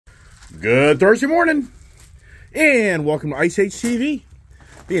Good Thursday morning, and welcome to Ice Age TV,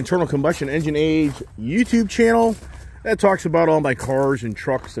 the internal combustion engine age YouTube channel that talks about all my cars and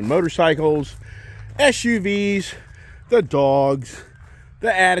trucks and motorcycles, SUVs, the dogs,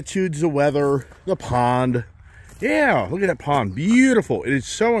 the attitudes, the weather, the pond. Yeah, look at that pond. Beautiful. It is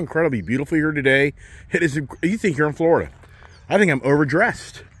so incredibly beautiful here today. It is. You think you're in Florida. I think I'm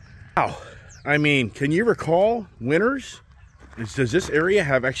overdressed. Wow. I mean, can you recall winters? Does this area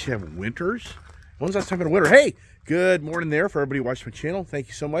actually have winters? When's the last time in a winter? Hey, good morning there for everybody watching my channel. Thank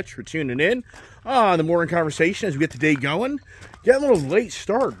you so much for tuning in on the morning conversation as we get the day going. Get a little late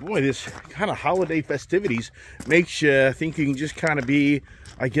start. Boy, this kind of holiday festivities makes you think you can just kind of be,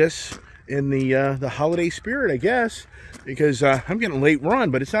 I guess, in the holiday spirit, I guess, because I'm getting a late run,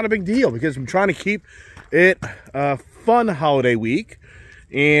 but it's not a big deal because I'm trying to keep it a fun holiday week.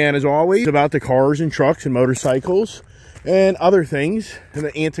 And as always, about the cars and trucks and motorcycles and other things and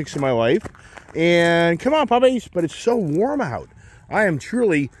the antics of my life. And come on, puppies, but it's so warm out. I am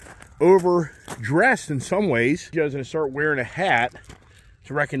truly overdressed in some ways. I'm going to start wearing a hat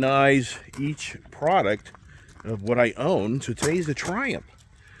to recognize each product of what I own. So today's the Triumph.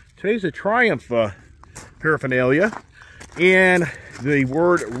 Today's the Triumph paraphernalia. And the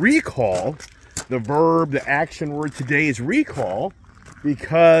word recall, the verb, the action word today is recall,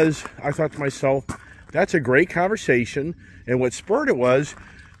 because I thought to myself, that's a great conversation. And what spurred it was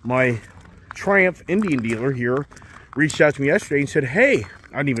my Triumph Indian dealer here reached out to me yesterday and said, hey,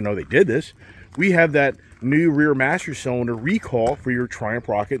 I didn't even know they did this. We have that new rear master cylinder recall for your Triumph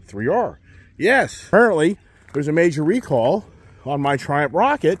Rocket 3R. Yes, apparently there's a major recall on my Triumph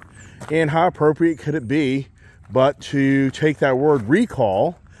Rocket, and how appropriate could it be but to take that word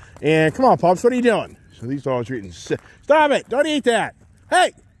recall and, come on, Pops, what are you doing? So these dogs are eating. Stop it, don't eat that.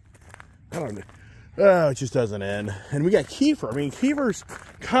 Hey, I don't know. Oh, it just doesn't end. And we got Kiefer. I mean, Kiefer's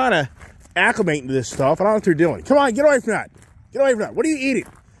kind of acclimating to this stuff. I don't know what they're doing. Come on, get away from that. Get away from that. What are you eating?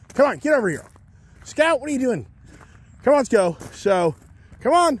 Come on, get over here. Scout, what are you doing? Come on, let's go. So,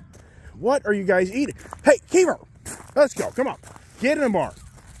 come on. What are you guys eating? Hey, Kiefer, let's go. Come on. Get in the barn.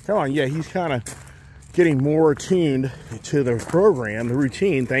 Come on. Yeah, he's kind of getting more attuned to the program, the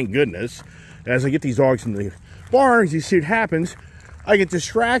routine, thank goodness. As I get these dogs in the barns, you see what happens. I get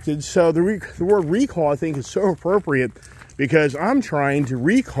distracted, so the word recall, I think, is so appropriate because I'm trying to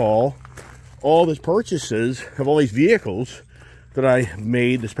recall all the purchases of all these vehicles that I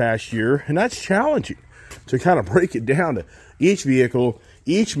made this past year, and that's challenging to kind of break it down to each vehicle,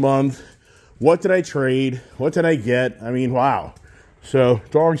 each month. What did I trade? What did I get? I mean, wow. So,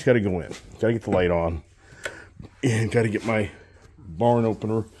 dog's got to go in. Got to get the light on, and got to get my barn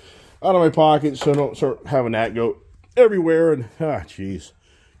opener out of my pocket so I don't start having that go everywhere. And jeez,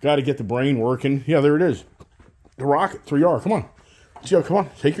 got to get the brain working. Yeah, there it is, the Rocket 3R. Come on, let's go. Come on,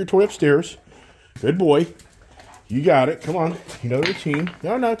 take your toy upstairs. Good boy, you got it. Come on, you know the routine.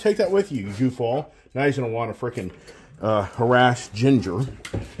 No, take that with you, you goofball. Now he's gonna want to freaking harass Ginger.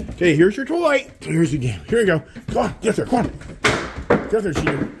 Okay, here's your toy. Here's the game. Here you go. Come on, get there. Come on, get there,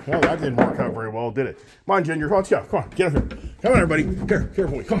 Ginger. Well, that didn't work out very well, did it? Come on, Ginger. Let's go. Come on, get up here. Come on, everybody. Here,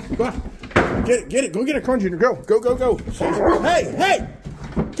 boy. Come on. Get it. Go get it. Come on, Junior. Go. Hey!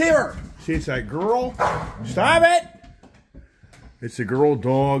 Kiefer! See, it's that girl. Stop it! It's the girl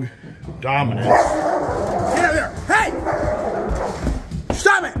dog dominance. Get out there! Hey!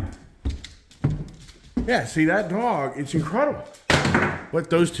 Stop it! Yeah, see, that dog, it's incredible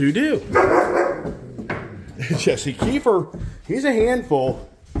what those two do. See, Kiefer, he's a handful.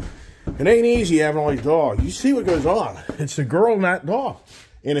 It ain't easy having all these dogs. You see what goes on. It's the girl and that dog.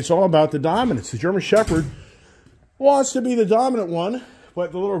 And it's all about the dominance. The German Shepherd wants to be the dominant one,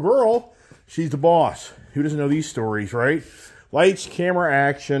 but the little girl, she's the boss. Who doesn't know these stories, right? Lights, camera,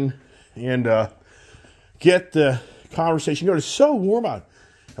 action, and get the conversation going. It's so warm out.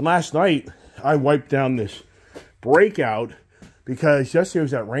 And last night, I wiped down this breakout because yesterday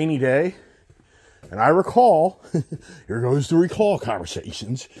was that rainy day. And I recall, here goes the recall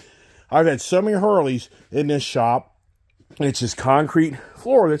conversations. I've had so many Hurleys in this shop. And it's just concrete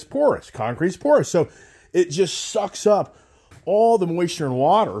floor that's porous. Concrete's porous. So it just sucks up all the moisture and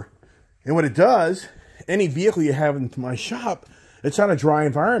water. And what it does, any vehicle you have in my shop, it's on a dry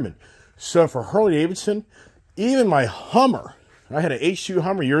environment. So for Harley-Davidson, even my Hummer, I had an H2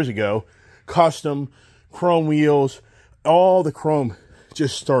 Hummer years ago, custom, chrome wheels, all the chrome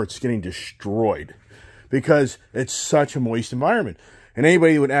just starts getting destroyed because it's such a moist environment. And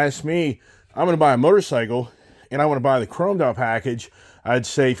anybody would ask me, I'm going to buy a motorcycle and I want to buy the chromed out package, I'd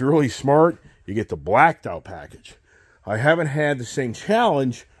say if you're really smart, you get the blacked out package. I haven't had the same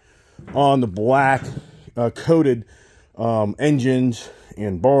challenge on the black coated engines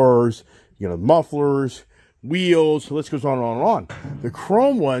and bars, you know, mufflers, wheels, the list goes on and on and on. The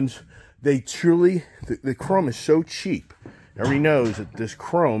chrome ones, they truly, the chrome is so cheap. Everybody knows that this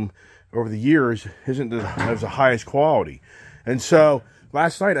chrome over the years isn't as the highest quality. And so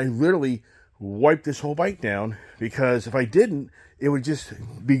last night I literally wiped this whole bike down, because if I didn't, it would just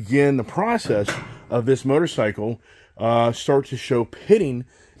begin the process of this motorcycle start to show pitting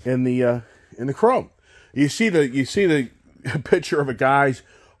in the chrome. You see the picture of a guy's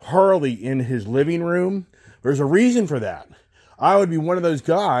Harley in his living room. There's a reason for that. I would be one of those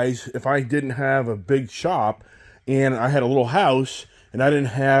guys if I didn't have a big shop and I had a little house and I didn't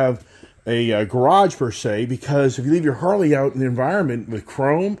have a garage per se, because if you leave your Harley out in the environment with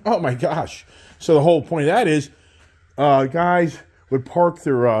chrome, oh my gosh. So the whole point of that is guys would park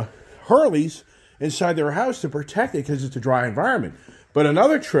their Harleys inside their house to protect it, because it's a dry environment. But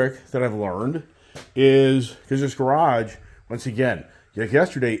another trick that I've learned is, because this garage, once again, like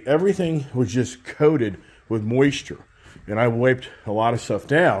yesterday, everything was just coated with moisture, and I wiped a lot of stuff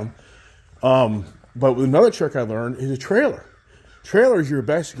down. But another trick I learned is a trailer. Trailer is your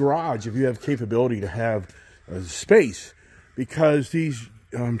best garage if you have capability to have space, because these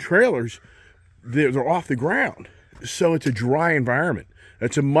trailers, they're off the ground. So it's a dry environment.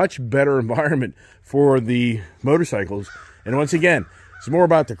 It's a much better environment for the motorcycles. And once again, it's more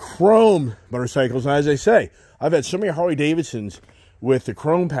about the chrome motorcycles. And as I say, I've had so many Harley Davidsons with the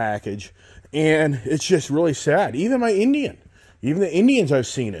chrome package, and it's just really sad. Even my Indian, even the Indians, I've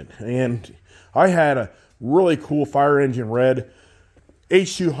seen it. And I had a really cool fire engine red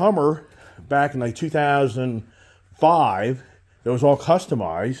H2 Hummer back in like 2005 that was all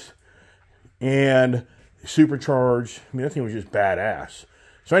customized and supercharged. I mean, that thing was just badass.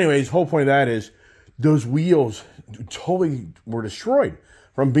 So anyways, the whole point of that is those wheels totally were destroyed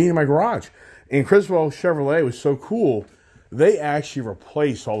from being in my garage. And Criswell Chevrolet was so cool, they actually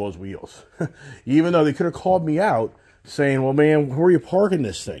replaced all those wheels. Even though they could have called me out saying, well, man, where are you parking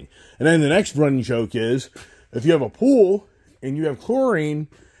this thing? And then the next running joke is, if you have a pool and you have chlorine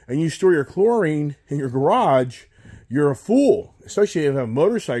and you store your chlorine in your garage, you're a fool. Especially if you have a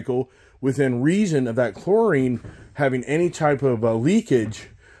motorcycle within reason of that chlorine having any type of leakage,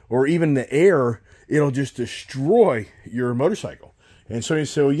 or even the air, it'll just destroy your motorcycle. And so you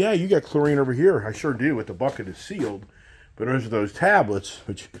say, well, yeah, you got chlorine over here. I sure do, with the bucket is sealed. But those are those tablets,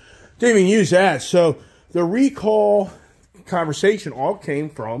 which didn't even use that. So the recall conversation all came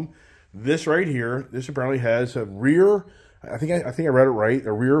from this right here. This apparently has a rear, I think I read it right,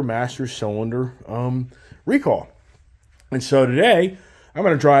 a rear master cylinder recall. And so today, I'm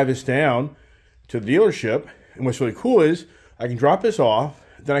going to drive this down to the dealership. And what's really cool is I can drop this off.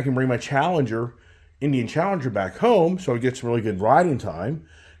 Then I can bring my Challenger, Indian Challenger, back home, so I get some really good riding time,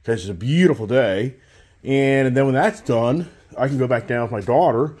 because it's a beautiful day. And then when that's done, I can go back down with my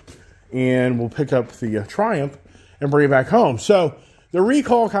daughter, and we'll pick up the Triumph and bring it back home. So the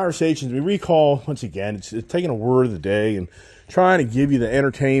recall conversations, we recall, once again, it's taking a word of the day and trying to give you the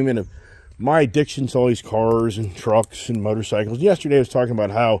entertainment of my addiction to all these cars and trucks and motorcycles. Yesterday I was talking about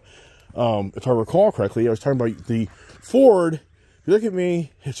how, if I recall correctly, I was talking about the Ford. If you look at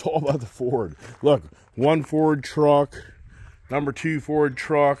me, it's all about the Ford. Look, 1 Ford truck, number 2 Ford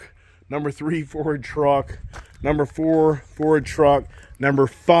truck, number 3 Ford truck, number 4 Ford truck, number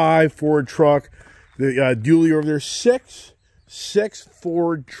 5 Ford truck. The dually over there, six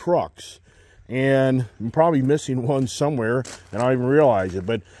Ford trucks. And I'm probably missing one somewhere, and I don't even realize it.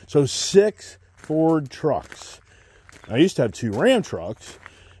 But so 6 Ford trucks. I used to have 2 Ram trucks.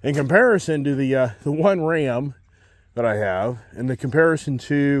 In comparison to the one Ram that I have, and the comparison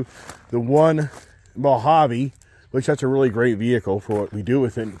to the one Mojave, which that's a really great vehicle for what we do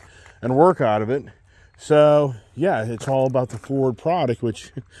with it and work out of it. So yeah, it's all about the Ford product,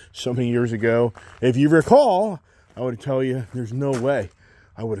 which so many years ago, if you recall, I would tell you there's no way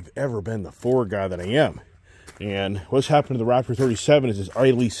I would have ever been the Ford guy that I am. And what's happened to the Raptor 37 is it's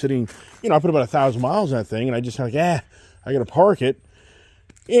idly sitting, you know, I put about 1,000 miles on that thing, and I just kind of I got to park it.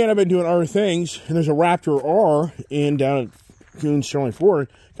 And I've been doing other things, and there's a Raptor R down at Coon Sterling Ford.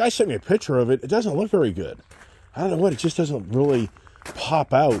 Guy sent me a picture of it. It doesn't look very good. I don't know what, it just doesn't really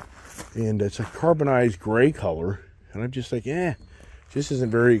pop out. And it's a carbonized gray color. And I'm just like, this isn't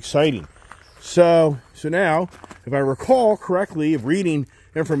very exciting. So now, if I recall correctly of reading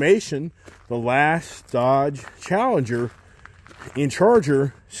information, the last Dodge Challenger and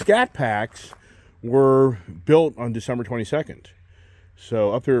Charger Scat Packs were built on December 22nd.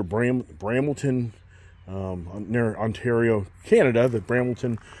 So up there at Brambleton, near Ontario, Canada, the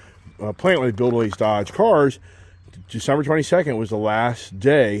Brambleton plant where they build all these Dodge cars, December 22nd was the last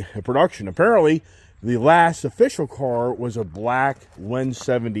day of production. Apparently, The last official car was a black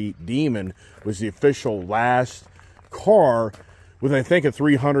 170 Demon, was the official last car with, I think, a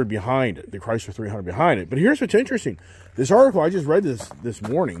 300 behind it, the Chrysler 300 behind it. But here's what's interesting. This article, I just read this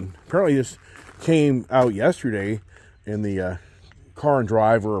morning. Apparently this came out yesterday in the Car and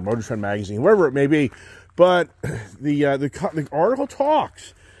Driver or Motor Trend magazine, wherever it may be. But the article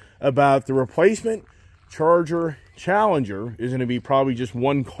talks about the replacement Charger Challenger is going to be probably just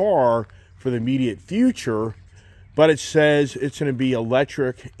one car for the immediate future, but it says it's going to be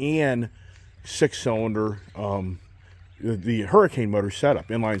electric and 6-cylinder, the Hurricane motor setup,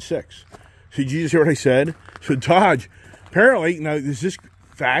 inline 6. So did you just hear what I said? So Dodge, apparently, now is this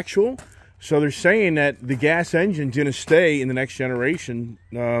factual? So they're saying that the gas engine's going to stay in the next generation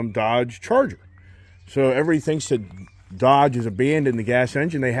Dodge Charger. So everybody thinks that Dodge has abandoned the gas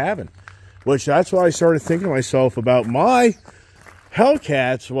engine. They haven't. Which that's why I started thinking to myself about my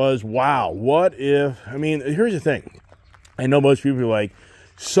Hellcats was, wow, what if, I mean, here's the thing. I know most people are like,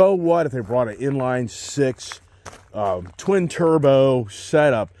 so what if they brought an inline 6 twin turbo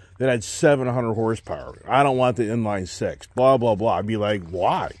setup that had 700 horsepower? I don't want the inline 6, blah, blah, blah. I'd be like,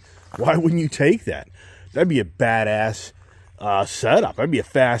 why? Why wouldn't you take that? That'd be a badass setup. That'd be a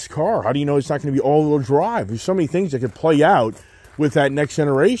fast car. How do you know it's not going to be all-wheel drive? There's so many things that could play out with that next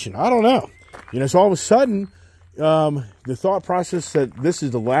generation. I don't know. You know, so all of a sudden, the thought process that this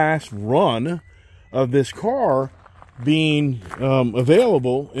is the last run of this car being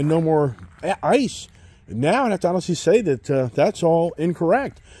available and no more ICE. Now I have to honestly say that that's all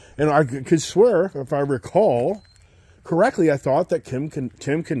incorrect. And I could swear, if I recall correctly, I thought that Tim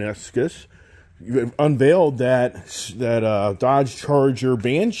Kuniskis unveiled that Dodge Charger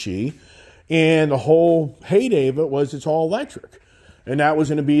Banshee, and the whole heyday of it was it's all electric. And that was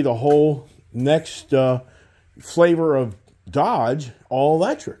going to be the whole next flavor of Dodge, all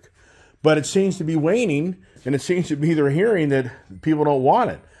electric. But it seems to be waning, and it seems to be they're hearing that people don't want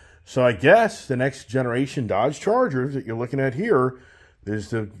it. So I guess the next generation Dodge Chargers that you're looking at here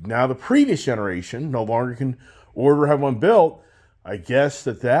is now the previous generation no longer can have one built. I guess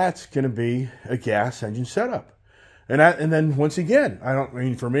that's going to be a gas engine setup. And then once again,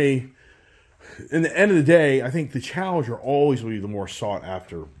 for me, in the end of the day, I think the Challenger always will be the more sought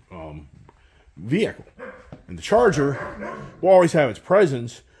after vehicle. And the Charger will always have its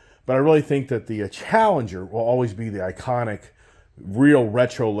presence, but I really think that the Challenger will always be the iconic, real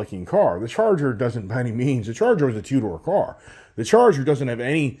retro-looking car. The Charger doesn't, by any means, the Charger was a two-door car. The Charger doesn't have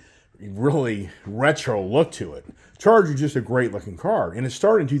any really retro look to it. Charger is just a great-looking car. And it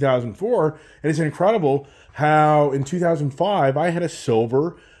started in 2004, and it's incredible how in 2005 I had a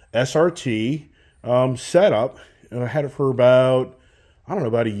silver SRT setup. I had it for about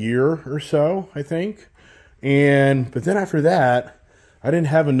a year or so, I think. But then after that, I didn't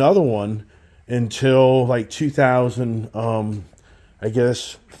have another one until like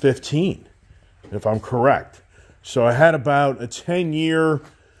 2015, if I'm correct. So I had about a 10-year,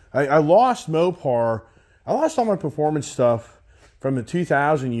 I lost Mopar. I lost all my performance stuff from the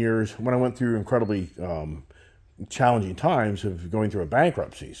 2000 years when I went through incredibly challenging times of going through a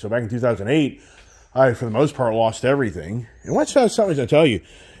bankruptcy. So back in 2008, I, for the most part, lost everything. And what's something I tell you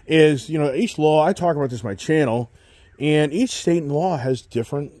is, you know, each law, I talk about this on my channel, and each state and law has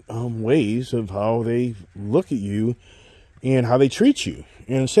different ways of how they look at you and how they treat you.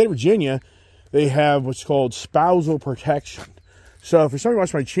 In the state of Virginia, they have what's called spousal protection. So for somebody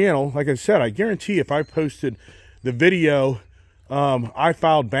watching my channel, like I said, I guarantee if I posted the video, I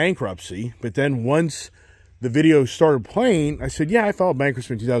filed bankruptcy, but then once the video started playing, I said, yeah, I filed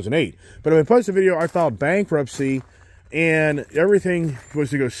bankruptcy in 2008. But if I posted the video, I filed bankruptcy, and everything was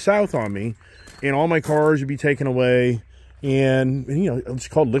to go south on me, and all my cars would be taken away, and you know, it's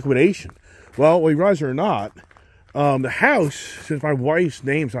called liquidation. Well, whether you realize it or not, the house, since my wife's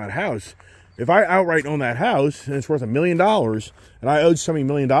name's on the house, if I outright own that house, and it's worth $1 million, and I owed somebody $1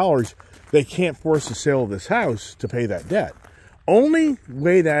 million, they can't force the sale of this house to pay that debt. Only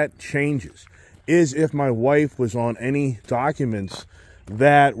way that changes is if my wife was on any documents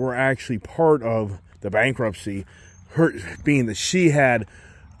that were actually part of the bankruptcy, her being that she had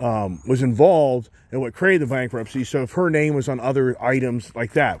was involved in what created the bankruptcy. So if her name was on other items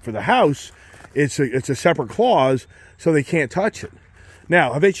like that, for the house, it's a separate clause, so they can't touch it.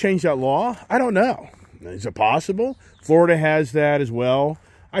 Now, have they changed that law? I don't know. Is it possible? Florida has that as well.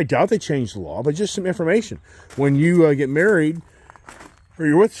 I doubt they changed the law, but just some information. When you get married, or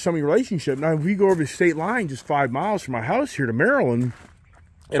you're with somebody in a relationship, now if we go over the state line just 5 miles from my house here to Maryland,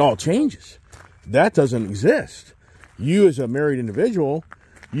 it all changes. That doesn't exist. You as a married individual,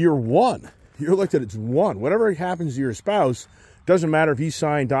 you're one. You're looked at as one. Whatever happens to your spouse Doesn't matter if he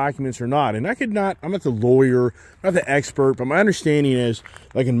signed documents or not. And I'm not the lawyer, not the expert, but my understanding is,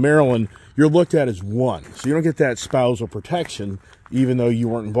 like in Maryland, you're looked at as one. So you don't get that spousal protection, even though you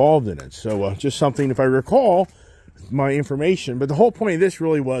weren't involved in it. So just something, if I recall my information. But the whole point of this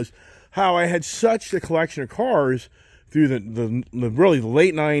really was how I had such a collection of cars through the really the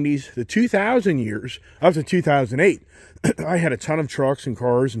late 90s, the 2000 years, up to 2008. I had a ton of trucks and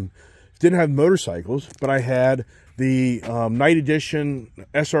cars and didn't have motorcycles, but I had the Night Edition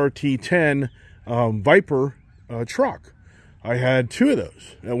SRT 10 Viper truck. I had 2 of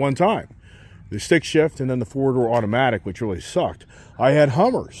those at one time. The stick shift and then the 4-door automatic, which really sucked. I had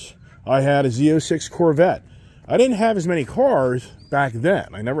Hummers. I had a Z06 Corvette. I didn't have as many cars back then.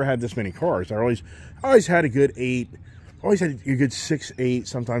 I never had this many cars. I always had a good 8, always had a good 6, 8,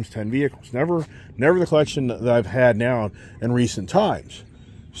 sometimes 10 vehicles. Never the collection that I've had now in recent times.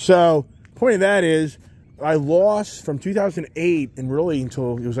 So, point of that is, I lost from 2008 and really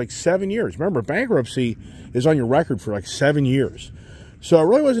until it was like 7 years. Remember, bankruptcy is on your record for like 7 years. So it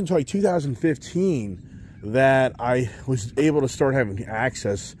really wasn't until like 2015 that I was able to start having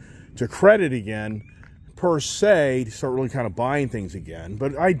access to credit again, per se, to start really kind of buying things again.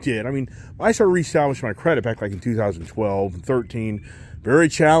 But I did. I mean, I started reestablishing my credit back like in 2012 and 13. Very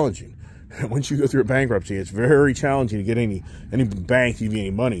challenging. Once you go through a bankruptcy, it's very challenging to get any bank to give you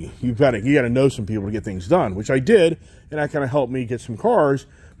any money. You got to know some people to get things done, which I did, and that kind of helped me get some cars,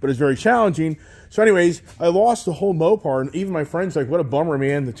 but it's very challenging. So anyways, I lost the whole Mopar, and even my friends like, what a bummer,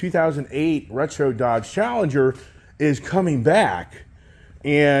 man. The 2008 Retro Dodge Challenger is coming back,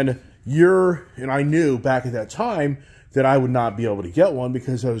 and I knew back at that time that I would not be able to get one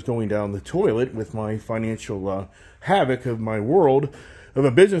because I was going down the toilet with my financial havoc of my world, of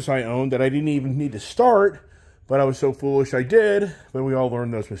a business I owned that I didn't even need to start, but I was so foolish I did, but we all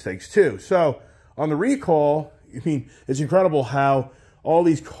learned those mistakes too. So on the recall, I mean, it's incredible how all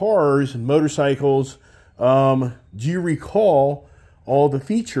these cars and motorcycles, do you recall all the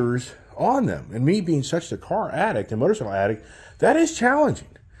features on them? And me being such a car addict and motorcycle addict, that is challenging.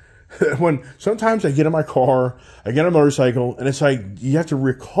 When sometimes I get in my car, I get on a motorcycle, and it's like you have to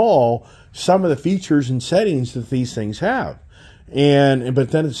recall some of the features and settings that these things have.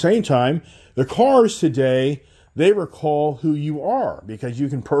 But then at the same time, the cars today, they recall who you are because you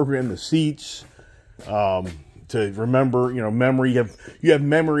can program the seats to remember, memory. You have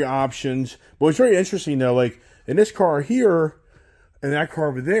memory options. But what's very interesting though, like in this car here and that car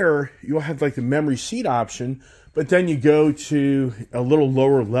over there, you'll have like the memory seat option, but then you go to a little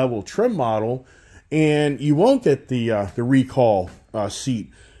lower level trim model and you won't get the recall seat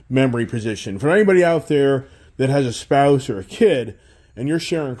memory position. For anybody out there that has a spouse or a kid and you're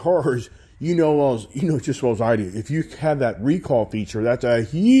sharing cars, you know just as well as I do. If you have that recall feature, that's a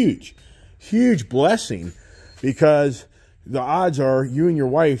huge, huge blessing because the odds are you and your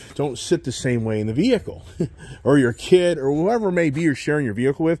wife don't sit the same way in the vehicle or your kid or whoever it may be you're sharing your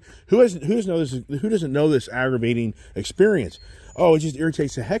vehicle with. Who doesn't know this aggravating experience? Oh, it just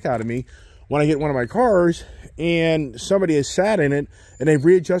irritates the heck out of me when I get one of my cars and somebody has sat in it and they've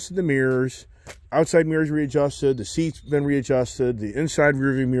readjusted the mirrors, outside mirrors readjusted, the seats been readjusted, the inside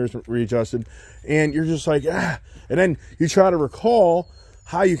rear view mirrors readjusted, and you're just like, and then you try to recall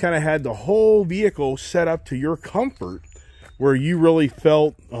how you kind of had the whole vehicle set up to your comfort, where you really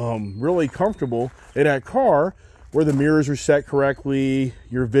felt really comfortable in that car, where the mirrors are set correctly,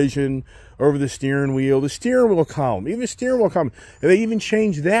 your vision over the steering wheel column, even the steering wheel column, and they even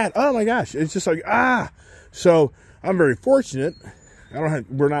changed that. Oh my gosh, it's just like, So I'm very fortunate.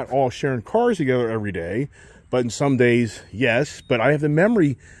 We're not all sharing cars together every day, but in some days, yes. But I have the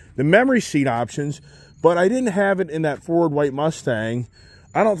memory seat options, but I didn't have it in that Ford white Mustang.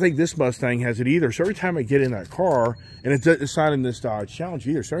 I don't think this Mustang has it either. So every time I get in that car, and it's not in this Dodge Challenger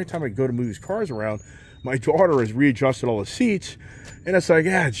either, so every time I go to move these cars around, my daughter has readjusted all the seats, and it's like,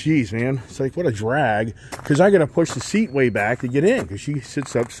 geez, man. It's like, what a drag, because I got to push the seat way back to get in, because she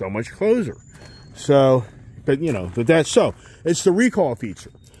sits up so much closer. So, but it's the recall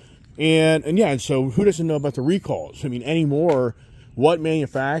feature. And so who doesn't know about the recalls? I mean, anymore, what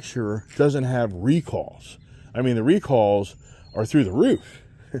manufacturer doesn't have recalls? I mean, the recalls are through the roof.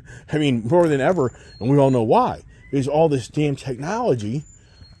 I mean, more than ever, and we all know why. There's all this damn technology,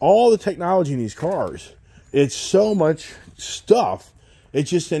 all the technology in these cars. It's so much stuff. It's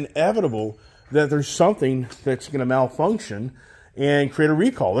just inevitable that there's something that's going to malfunction and create a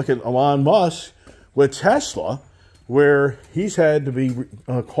recall. Look at Elon Musk with Tesla, where he's had to be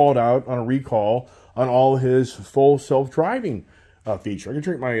called out on a recall on all his full self-driving feature. I can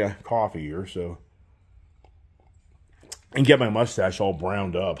drink my coffee here, and get my mustache all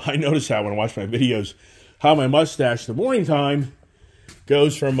browned up. I notice that when I watch my videos, how my mustache in the morning time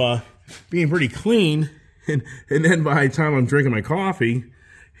goes from being pretty clean, and then by the time I'm drinking my coffee,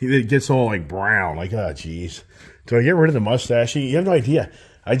 it gets all like brown. Like, oh, geez. Do I get rid of the mustache? You have no idea.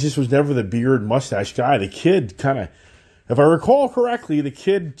 I just was never the beard mustache guy. The kid kind of, if I recall correctly, the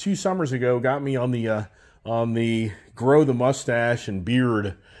kid 2 summers ago got me on the grow the mustache and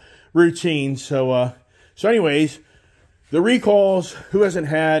beard routine. So anyways, the recalls, who hasn't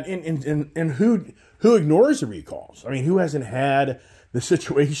had, and who ignores the recalls? I mean, who hasn't had the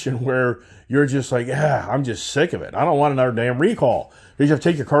situation where you're just like, I'm just sick of it. I don't want another damn recall. You just have to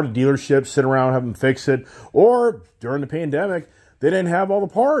take your car to dealerships, sit around, have them fix it. Or during the pandemic, they didn't have all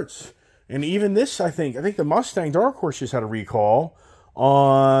the parts. And even this, I think the Mustang Dark Horse just had a recall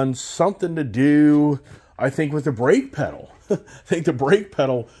on something to do, I think, with the brake pedal. I think the brake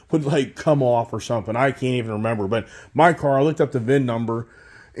pedal would like come off or something. I can't even remember. But my car, I looked up the VIN number,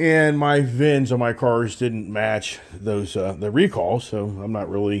 and my VINs on my cars didn't match those the recalls. So I'm not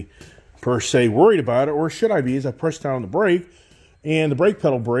really per se worried about it. Or should I be, as I press down on the brake and the brake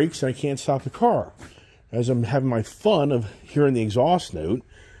pedal breaks and I can't stop the car as I'm having my fun of hearing the exhaust note.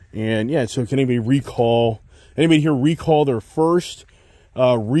 And yeah, so can anybody here recall their first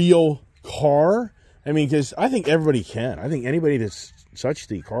real car? I mean, because I think everybody can. I think anybody that's such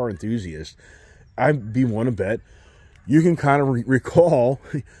the car enthusiast, I'd be one to bet, you can kind of recall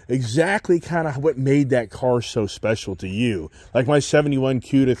exactly kind of what made that car so special to you. Like my 71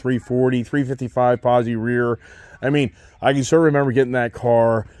 Cuda 340, 355 posi rear. I mean, I can still remember getting that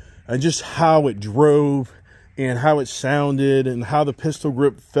car and just how it drove and how it sounded and how the pistol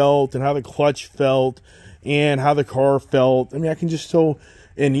grip felt and how the clutch felt and how the car felt. I mean, I can just still,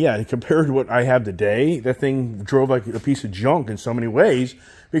 and yeah, compared to what I have today, that thing drove like a piece of junk in so many ways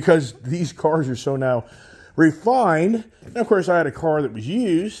because these cars are so now refined. And of course, I had a car that was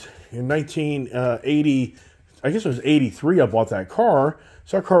used in 1980. I guess it was 83. I bought that car.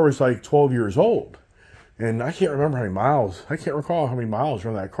 So that car was like 12 years old. And I can't remember how many miles. I can't recall how many miles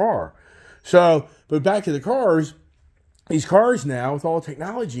were on that car. So, but back to the cars. These cars now, with all the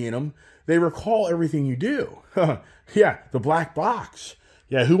technology in them, they recall everything you do. Yeah, the black box.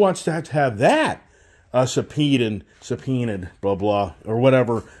 Yeah, who wants to have that subpoenaed, blah, blah, or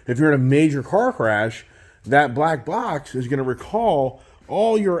whatever. If you're in a major car crash, that black box is going to recall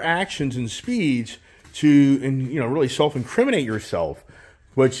all your actions and speeds to, and really self-incriminate yourself,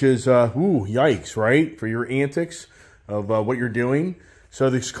 which is, yikes, right? For your antics of what you're doing. So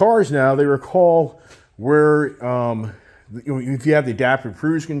these cars now, they recall where, if you have the adaptive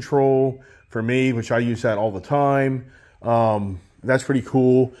cruise control, for me, which I use that all the time, that's pretty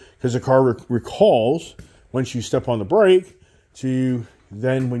cool because the car recalls once you step on the brake to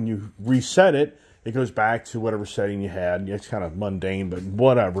then when you reset it, it goes back to whatever setting you had. It's kind of mundane, but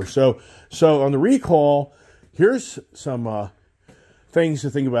whatever. So on the recall, here's some things to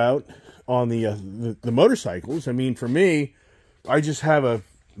think about on the motorcycles. I mean, for me, I just have a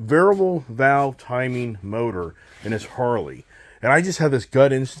variable valve timing motor in this Harley, and I just have this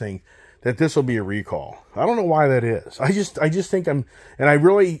gut instinct that this will be a recall. I don't know why that is. I just think and I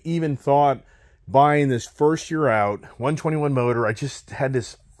really even thought buying this first year out 121 motor, I just had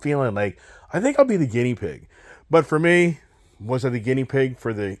this feeling like I think I'll be the guinea pig. But for me, was I the guinea pig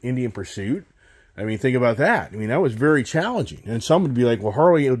for the Indian Pursuit? I mean, think about that. I mean, that was very challenging. And some would be like, well,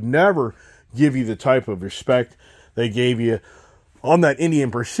 Harley would never give you the type of respect they gave you on that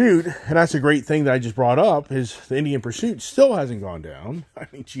Indian Pursuit. And that's a great thing that I just brought up, is the Indian Pursuit still hasn't gone down. I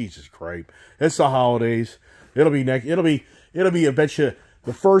mean, Jesus Christ. It's the holidays. It'll be, I bet you,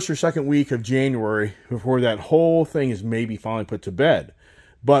 the first or second week of January before that whole thing is maybe finally put to bed.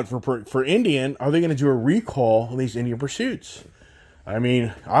 But for Indian, are they going to do a recall on these Indian Pursuits? I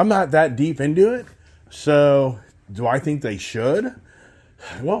mean, I'm not that deep into it. So do I think they should?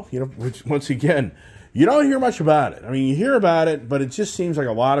 Well, once again, you don't hear much about it. I mean, you hear about it, but it just seems like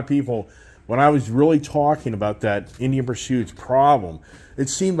a lot of people, when I was really talking about that Indian Pursuit's problem, it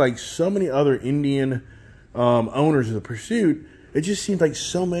seemed like so many other Indian owners of the Pursuit, it just seemed like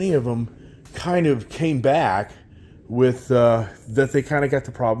so many of them kind of came back with that they kind of got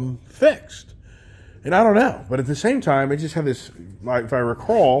the problem fixed. And I don't know. But at the same time, I just have this, if I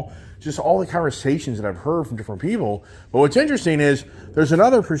recall, just all the conversations that I've heard from different people. But what's interesting is there's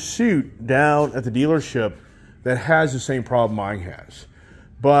another Pursuit down at the dealership that has the same problem mine has.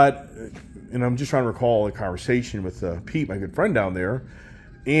 But, and I'm just trying to recall a conversation with Pete, my good friend down there.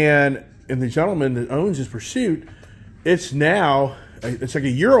 And the gentleman that owns this Pursuit, it's like a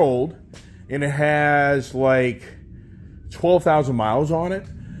year old, and it has like 12,000 miles on it.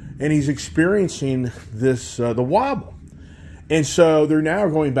 And he's experiencing this, the wobble. And so they're now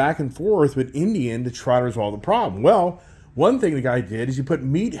going back and forth with Indian to try to resolve the problem. Well, One thing the guy did is he put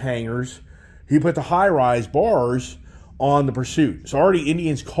meat hangers, he put the high-rise bars on the Pursuit. So already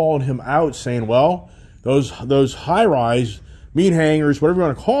Indians called him out saying, well, those high-rise meat hangers, whatever you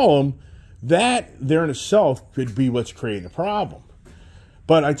want to call them, that there in itself could be what's creating the problem.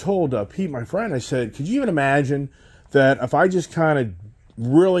 But I told Pete, my friend, I said, could you even imagine that if I just kind of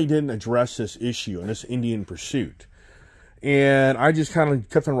really didn't address this issue in this Indian Pursuit, and I just kind of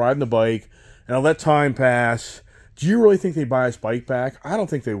kept on riding the bike, and I let time pass, do you really think they'd buy this bike back? I don't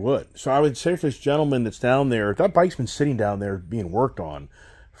think they would. So I would say for this gentleman that's down there, that bike's been sitting down there being worked on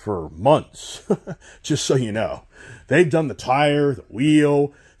for months, just so you know. They've done the tire, the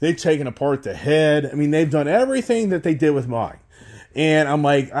wheel, they've taken apart the head. I mean, they've done everything that they did with mine. And I'm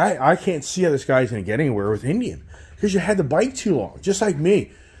like, I can't see how this guy's going to get anywhere with Indian, because you had the bike too long, just like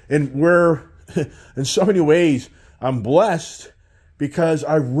me. And we're, in so many ways, I'm blessed because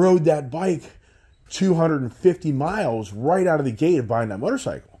I rode that bike 250 miles right out of the gate of buying that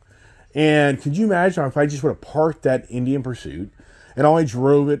motorcycle. And could you imagine if I just would have parked that Indian Pursuit and only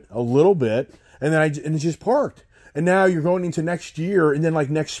drove it a little bit, and then it just parked. And now you're going into next year, and then like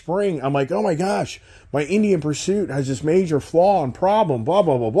next spring, I'm like, oh my gosh, my Indian Pursuit has this major flaw and problem, blah,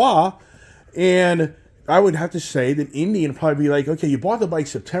 blah, blah, blah. And I would have to say that Indian would probably be like, okay, you bought the bike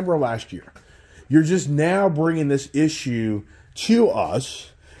September of last year. You're just now bringing this issue to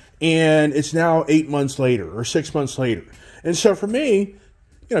us, and it's now 8 months later or 6 months later. And so for me,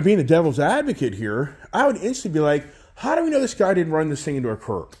 you know, being the devil's advocate here, I would instantly be like, how do we know this guy didn't run this thing into a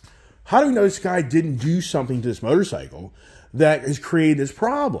curb? How do we know this guy didn't do something to this motorcycle that has created this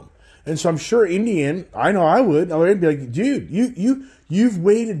problem? And so I'm sure Indian, I know I would be like, dude, you've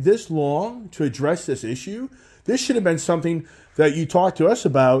waited this long to address this issue. This should have been something that you talked to us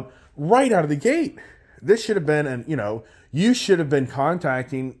about right out of the gate. This should have been, you should have been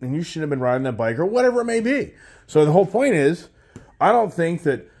contacting, and you should have been riding that bike or whatever it may be. So the whole point is, I don't think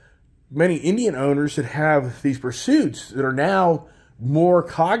that many Indian owners that have these Pursuits that are now more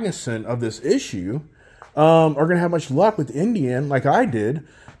cognizant of this issue are going to have much luck with Indian like I did,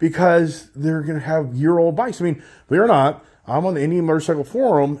 because they're going to have year-old bikes. I mean, believe it or not, I'm on the Indian Motorcycle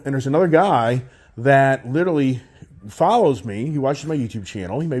Forum, and there's another guy that literally follows me. He watches my YouTube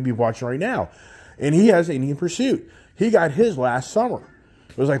channel. He may be watching right now. And he has an Indian Pursuit. He got his last summer.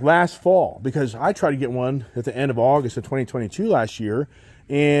 It was like last fall, because I tried to get one at the end of August of 2022 last year,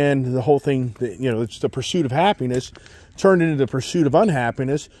 and the whole thing, it's the pursuit of happiness, turned into the pursuit of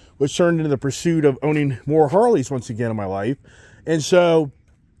unhappiness, which turned into the pursuit of owning more Harleys once again in my life. And so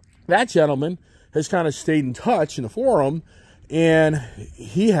that gentleman has kind of stayed in touch in the forum, and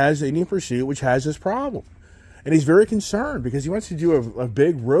he has an Indian Pursuit which has this problem. And he's very concerned because he wants to do a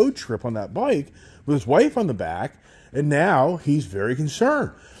big road trip on that bike with his wife on the back, and now he's very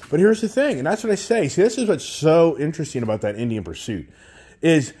concerned. But here's the thing, and that's what I say. See, this is what's so interesting about that Indian Pursuit,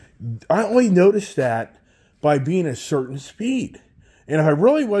 is I only noticed that by being a certain speed. And if I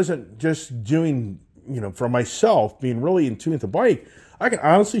really wasn't just doing, for myself, being really in tune with the bike, I can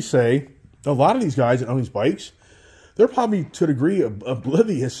honestly say a lot of these guys that own these bikes, they're probably to a degree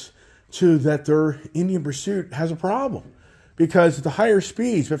oblivious to that their Indian Pursuit has a problem, because at the higher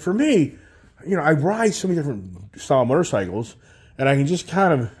speeds. But for me, I ride so many different style motorcycles, and I can just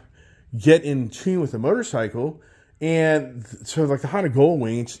kind of get in tune with the motorcycle. And so like the Honda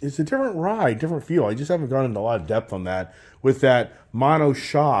Goldwing, it's a different ride, different feel. I just haven't gone into a lot of depth on that with that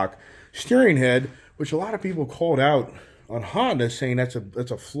monoshock steering head, which a lot of people called out on Honda, saying that's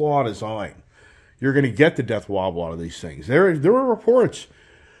a flawed design. You're going to get the death wobble out of these things. There were reports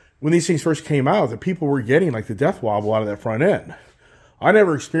when these things first came out that people were getting like the death wobble out of that front end. I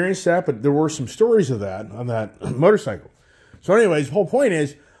never experienced that, but there were some stories of that on that motorcycle. So anyways, the whole point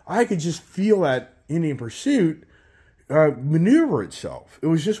is, I could just feel that Indian Pursuit maneuver itself. It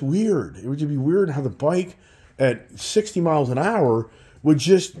was just weird. It would just be weird how the bike at 60 miles an hour would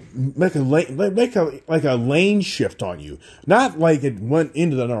just make a lane shift on you. Not like it went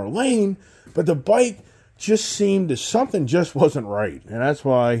into another lane, but the bike just seemed to, something just wasn't right. And that's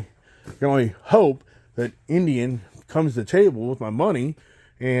why I can only hope that Indian comes to the table with my money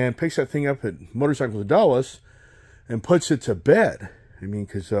and picks that thing up at Motorcycles of Dallas and puts it to bed. I mean,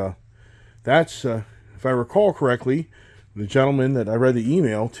 because that's, if I recall correctly, the gentleman that I read the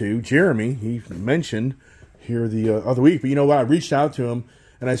email to, Jeremy, he mentioned here the other week. But you know what? I reached out to him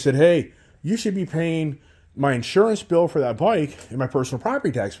and I said, hey, you should be paying my insurance bill for that bike and my personal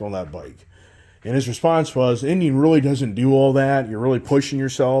property tax bill on that bike. And his response was, Indian really doesn't do all that. You're really pushing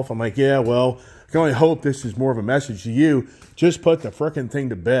yourself. I'm like, yeah, well, I can only hope this is more of a message to you. Just put the frickin' thing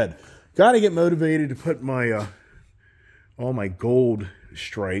to bed. Got to get motivated to put my all my Gold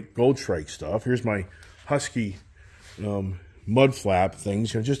Strike stuff. Here's my Husky mud flap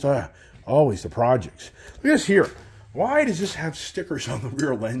things. Just always the projects. Look at this here. Why does this have stickers on the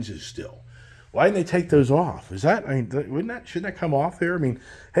rear lenses still? Why didn't they take those off? Is that, I mean, shouldn't that come off there? I mean,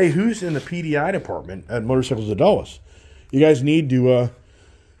 hey, who's in the PDI department at Motorcycles of Dulles? You guys need to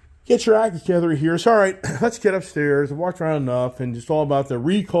get your act together here. So, all right, let's get upstairs. I walked around enough, and just all about the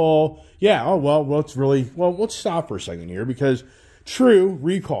recall. Yeah, oh, well, let's stop for a second here, because true,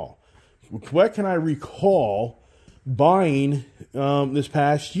 recall. What can I recall buying this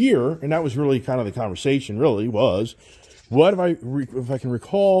past year? And that was really kind of the conversation, really, was, what if I can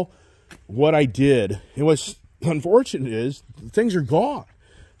recall what I did. And what's unfortunate is things are gone.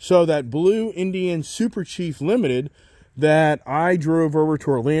 So that blue Indian Super Chief Limited that I drove over to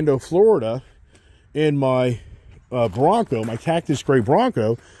Orlando, Florida in my Bronco, my Cactus Gray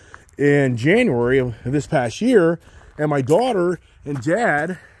Bronco, in January of this past year, and my daughter and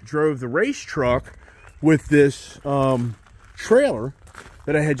dad drove the race truck with this trailer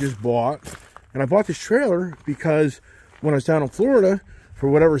that I had just bought. And I bought this trailer because when I was down in Florida, for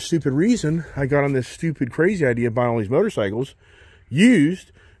whatever stupid reason, I got on this stupid, crazy idea of buying all these motorcycles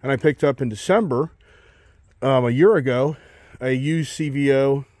used, and I picked up in December, a year ago, a used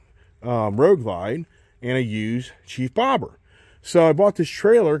CVO Road Glide and a used Chief Bobber. So I bought this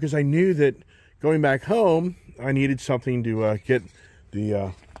trailer because I knew that going back home, I needed something to get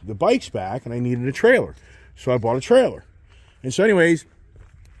the bikes back, and I needed a trailer. So I bought a trailer. And so anyways,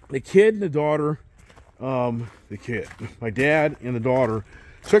 the kid and the daughter, my dad and the daughter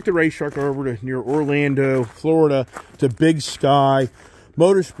took the race truck over to near Orlando, Florida, to Big Sky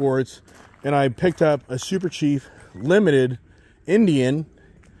Motorsports, and I picked up a Super Chief Limited Indian,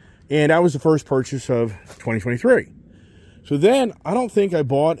 and that was the first purchase of 2023. So then I don't think I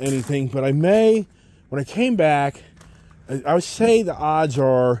bought anything, but I may, when I came back, I would say the odds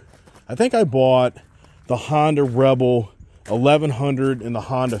are, I think I bought the Honda Rebel 1100 and the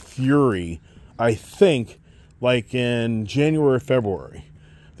Honda Fury, I think, like in January or February.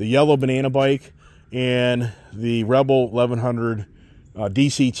 The yellow banana bike and the Rebel 1100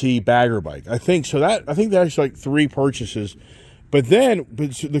 DCT bagger bike. I think so. I think that's like 3 purchases. But then,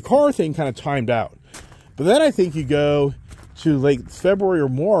 the car thing kind of timed out. But then I think you go to like February or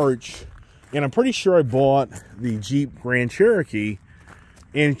March, and I'm pretty sure I bought the Jeep Grand Cherokee.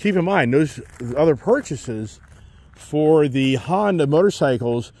 And keep in mind, those other purchases for the Honda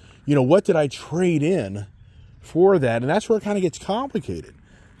motorcycles, you know, what did I trade in for that? And that's where it kind of gets complicated.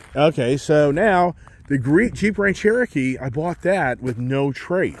 Okay, so now the Jeep Grand Cherokee, I bought that with no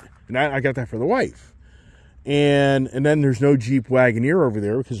trade. And I got that for the wife. And then there's no Jeep Wagoneer over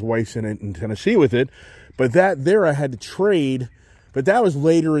there because the wife's in Tennessee with it. But that there I had to trade. But that was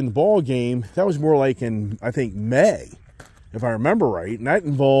later in the ball game. That was more like in, I think, May, if I remember right. And that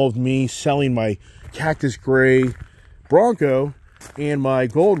involved me selling my Cactus Gray Bronco and my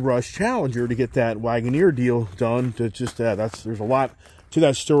Gold Rush Challenger to get that Wagoneer deal done. To just there's a lot to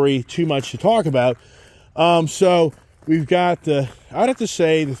that story, too much to talk about. So we've got I'd have to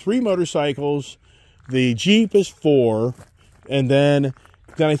say the 3 motorcycles. The Jeep is 4, and then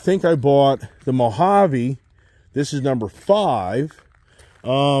I think I bought the Mojave. This is number 5,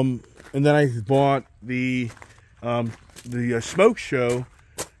 and then I bought the Smoke Show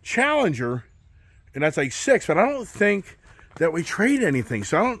Challenger, and that's like 6. But I don't think that we traded anything.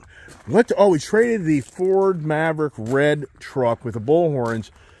 So I don't. We traded the Ford Maverick red truck with the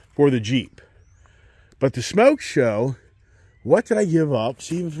bullhorns for the Jeep. But the Smoke Show, what did I give up?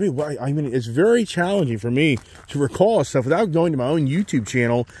 See, for me, I mean, it's very challenging for me to recall stuff without going to my own YouTube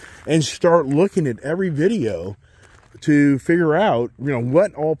channel and start looking at every video to figure out, you know,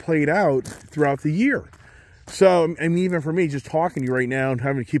 what all played out throughout the year. So, I mean, even for me, just talking to you right now and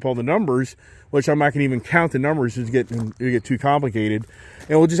having to keep all the numbers, which I'm not going to even count the numbers, to get too complicated.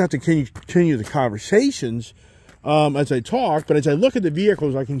 And we'll just have to continue the conversations as I talk. But as I look at the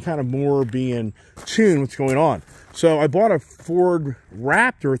vehicles, I can kind of more be in tune with what's going on. So I bought a Ford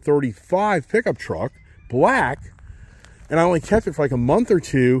Raptor 35 pickup truck, black, and I only kept it for like a month or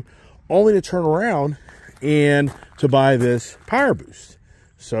 2, only to turn around and to buy this Power Boost.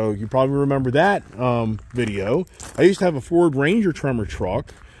 So you probably remember that video. I used to have a Ford Ranger Tremor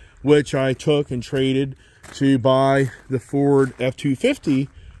truck, which I took and traded to buy the Ford F-250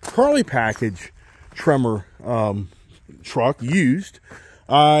 Carly Package Tremor truck used.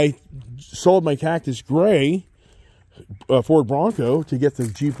 I sold my Cactus Gray Ford Bronco to get the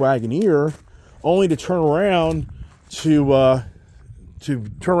Jeep Wagoneer, only to turn around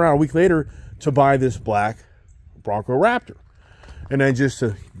a week later to buy this black Bronco Raptor. And then just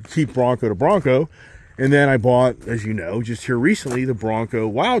to keep Bronco to Bronco. And then I bought, as you know, just here recently, the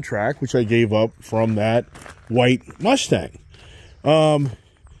Bronco Wildtrak, which I gave up from that white Mustang.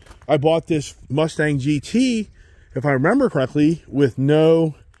 I bought this Mustang GT, if I remember correctly, with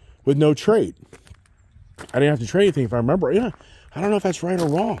no trade. I didn't have to trade anything, if I remember. Yeah, I don't know if that's right or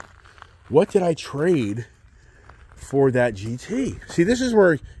wrong. What did I trade for that GT? See, this is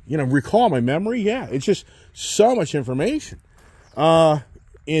where, recall my memory. Yeah, it's just so much information. And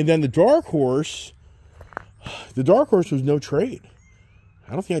then the Dark Horse was no trade.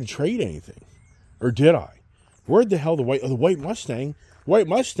 I don't think I had to trade anything. Or did I? Where'd the hell the white Mustang? White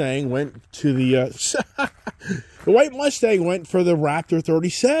Mustang went to the the white Mustang went for the Raptor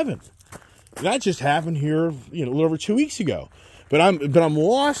 37. That just happened here, a little over 2 weeks ago. But I'm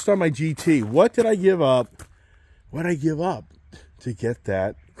lost on my GT. What did I give up? What did I give up to get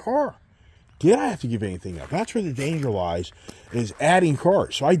that car? Did I have to give anything up? That's where the danger lies, is adding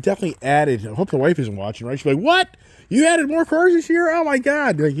cars. So I definitely added. I hope the wife isn't watching, right? She's like, "What? You added more cars this year? Oh my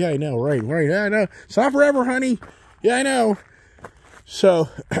God!" Like, yeah, I know, right? Yeah, I know. It's not forever, honey. Yeah, I know. So,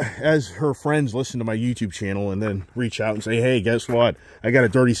 as her friends listen to my YouTube channel and then reach out and say, "Hey, guess what? I got a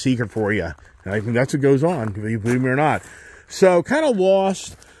dirty secret for you." And I think that's what goes on, believe me or not. So, kind of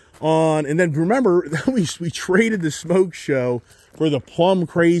lost on, and then remember, we traded the smoke show for the plum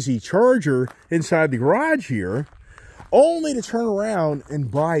crazy Charger inside the garage here, only to turn around and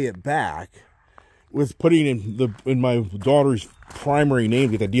buy it back with putting in my daughter's primary name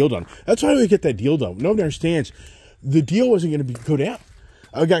to get that deal done. That's why we get that deal done. Nobody understands. The deal wasn't going to go down.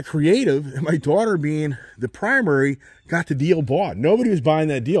 I got creative, and my daughter, being the primary, got the deal bought. Nobody was buying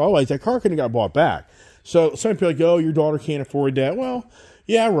that deal. Otherwise, that car couldn't have got bought back. So some people are like, "Oh, your daughter can't afford that." Well,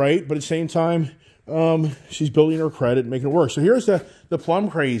 yeah, right. But at the same time, she's building her credit and making it work. So here's the plum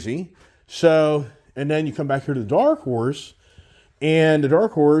crazy. So, and then you come back here to the Dark Horse, and the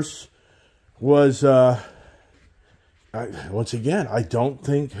Dark Horse was, once again, I don't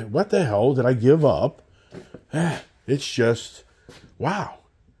think, what the hell did I give up? It's just, wow.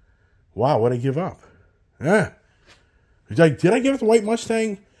 Wow, what did I give up? Did I give up the white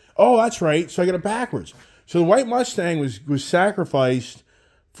Mustang? Oh, that's right. So I got it backwards. So the white Mustang was sacrificed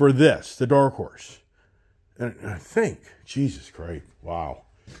for this, the Dark Horse. And I think, Jesus Christ, wow.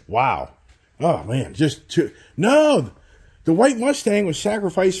 Oh, man, no, the white Mustang was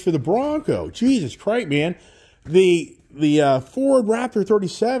sacrificed for the Bronco. Jesus Christ, man. The Ford Raptor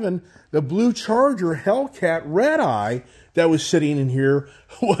 37, the blue Charger Hellcat Red Eye that was sitting in here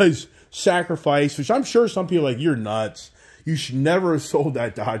was sacrificed, which I'm sure some people are like, "You're nuts. You should never have sold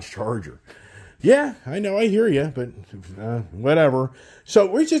that Dodge Charger." Yeah, I know, I hear you, but whatever. So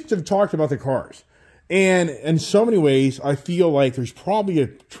we just have talked about the cars. And in so many ways, I feel like there's probably a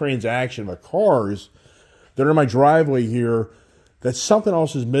transaction of cars that are in my driveway here that something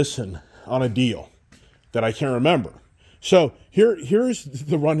else is missing on a deal that I can't remember. So here's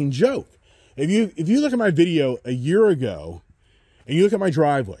the running joke. If you look at my video a year ago and you look at my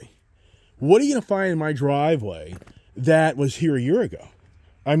driveway, what are you going to find in my driveway that was here a year ago?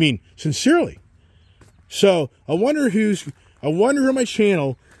 I mean, sincerely. So I wonder who on my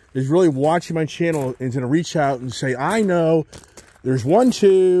channel is really watching my channel and is going to reach out and say, "I know there's 1,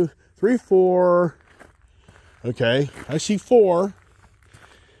 2, 3, 4. Okay, I see 4,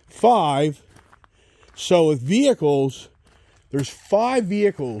 5. So with vehicles, there's 5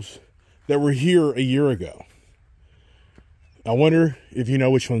 vehicles that were here a year ago. I wonder if you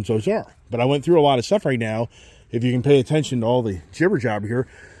know which ones those are. But I went through a lot of stuff right now, if you can pay attention to all the jibber jabber here.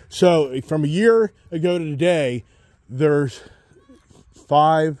 So from a year ago to today, there's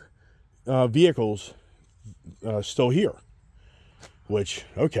 5 vehicles still here. Which,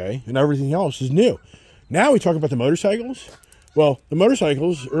 okay, and everything else is new. Now we talk about the motorcycles. Well, the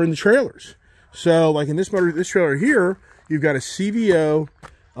motorcycles are in the trailers. So, like in this trailer here, you've got a CVO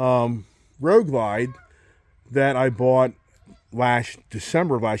Road Glide that I bought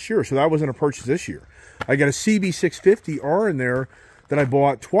December of last year. So that wasn't a purchase this year. I got a CB650R in there that I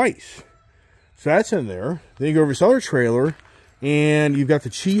bought twice. So that's in there. Then you go over this other trailer, and you've got the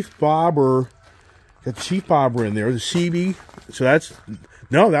Chief Bobber. Got the Chief Bobber in there, the CB. So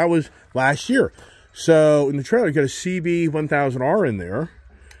that was last year. So in the trailer, you got a CB1000R in there,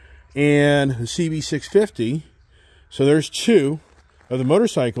 and the CB650. So there's 2 of the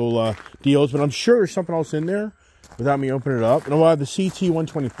motorcycle deals, but I'm sure there's something else in there without me opening it up. And I'll have the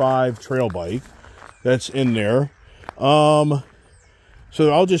CT125 trail bike that's in there. So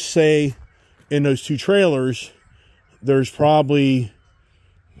I'll just say in those 2 trailers, there's probably,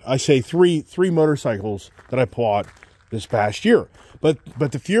 I say three motorcycles that I bought this past year. But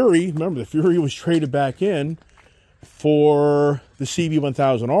the Fury, remember, the Fury was traded back in for the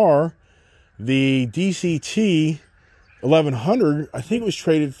CB1000R the DCT 1100, I think it was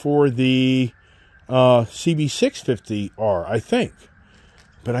traded for the CB650R, I think.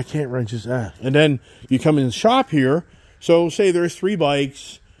 But I can't remember just that. And then you come in the shop here. So say there's 3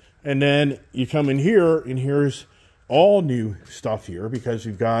 bikes. And then you come in here, and here's all new stuff here because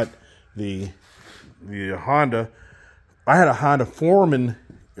you've got the Honda. I had a Honda Foreman,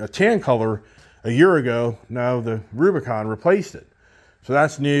 a tan color, a year ago. Now the Rubicon replaced it. So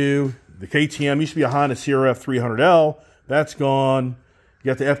that's new. The KTM used to be a Honda CRF 300L. That's gone.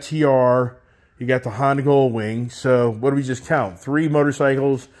 You got the FTR. You got the Honda Goldwing. So what do we just count? 3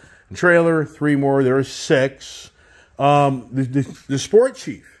 motorcycles and trailer. 3 more. There's 6. The Sport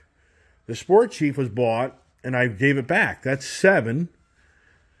Chief. The Sport Chief was bought, and I gave it back. That's 7.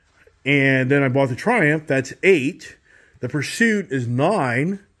 And then I bought the Triumph. That's 8. The Pursuit is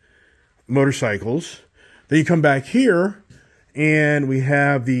 9 motorcycles. Then you come back here, and we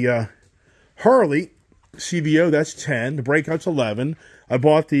have the Harley CVO. That's 10. The Breakout's 11. I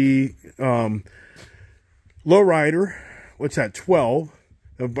bought the Lowrider. What's that? 12.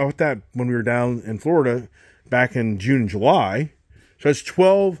 I bought that when we were down in Florida back in June and July. So it's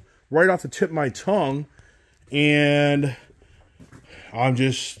 12 right off the tip of my tongue. And I'm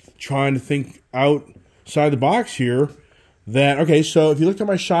just trying to think outside the box here. That, okay, so if you looked at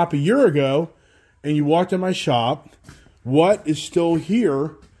my shop a year ago and you walked in my shop, what is still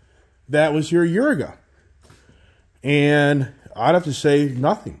here that was here a year ago? And I'd have to say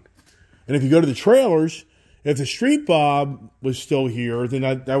nothing. And if you go to the trailers, if the Street Bob was still here, then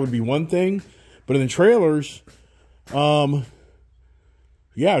that would be one thing. But in the trailers, yeah,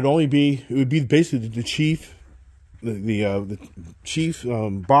 it would be basically the Chief, the Chief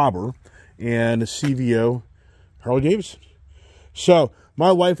Bobber, and the CVO Harley Davidson. So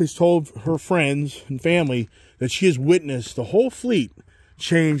my wife has told her friends and family that she has witnessed the whole fleet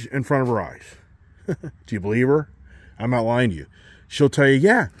change in front of her eyes. Do you believe her? I'm not lying to you. She'll tell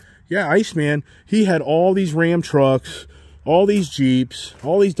you, yeah, Iceman, he had all these Ram trucks, all these Jeeps,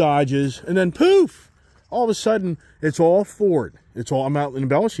 all these Dodges, and then poof, all of a sudden, it's all Ford. It's all, I'm out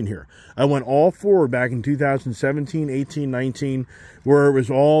embellishing here. I went all Ford back in 2017, 18, 19, where it was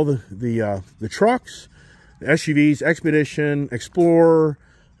all the trucks, the SUVs, Expedition, Explorer,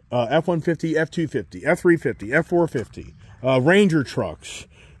 F-150, F-250, F-350, F-450, Ranger trucks,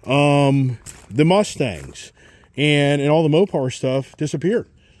 the Mustangs, and all the Mopar stuff disappeared.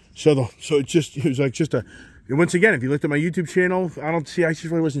 So it was like just a, once again, if you looked at my YouTube channel, I just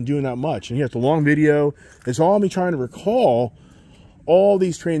really wasn't doing that much. And here's the long video. It's all me trying to recall all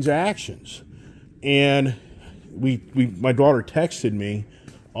these transactions. And my daughter texted me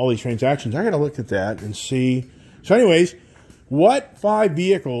all these transactions. I got to look at that and see. So anyways, what 5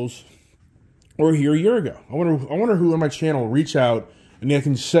 vehicles were here a year ago? I wonder who on my channel will reach out and they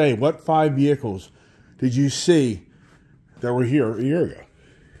can say, what 5 vehicles did you see that were here a year ago?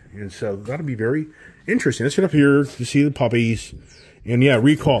 And so that'll be very interesting. Let's get up here to see the puppies. And yeah,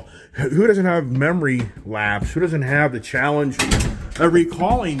 recall. Who doesn't have memory lapse? Who doesn't have the challenge of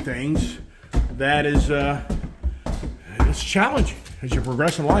recalling things that is it's challenging as you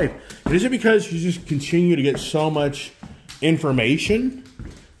progress in life? And is it because you just continue to get so much information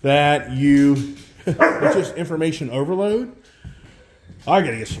that you it's just information overload? I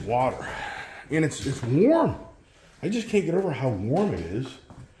gotta get some water. And it's warm. I just can't get over how warm it is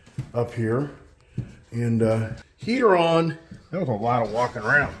up here. And heater on. That was a lot of walking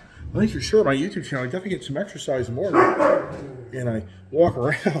around. At least you're sure my YouTube channel, I definitely get some exercise in the morning. And I walk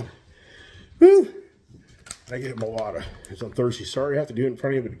around. Woo! I get my water. It's on Thursday. Sorry I have to do it in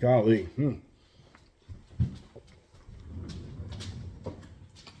front of you, but golly.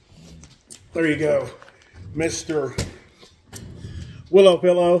 There you go. Mr. Willow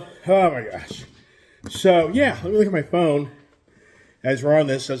Pillow. Oh my gosh. So yeah, let me look at my phone as we're on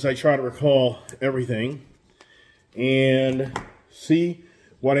this, as I try to recall everything and see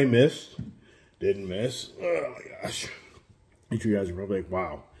what I missed, didn't miss. Oh my gosh. I'm sure you guys are probably like,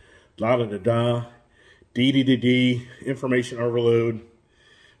 wow. La-da-da-da, D-D-D-D, information overload,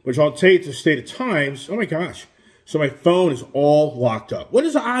 which I'll tell you it's a state of times. Oh my gosh. So my phone is all locked up. What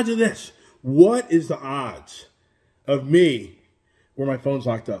is the odds of this? What is the odds of me where my phone's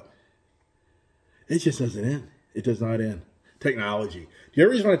locked up? It just doesn't end. It does not end. Technology. Do you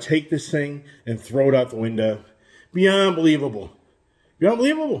ever just want to take this thing and throw it out the window? Beyond believable. Beyond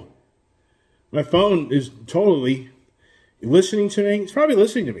believable. My phone is totally listening to me. It's probably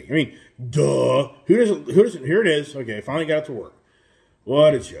listening to me. I mean, duh. Who doesn't, here it is. Okay, I finally got it to work.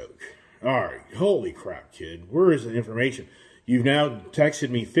 What a joke. All right. Holy crap, kid. Where is the information? You've now texted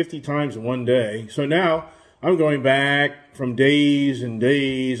me 50 times in one day. So now I'm going back from days and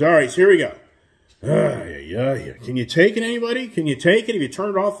days. All right, so here we go. Yeah. Can you take it, anybody? Can you take it? Have you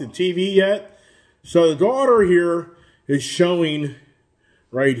turned off the TV yet? So the daughter here is showing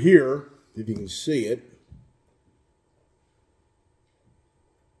right here, if you can see it.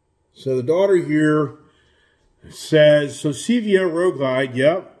 So the daughter here says, so CVO Road Glide,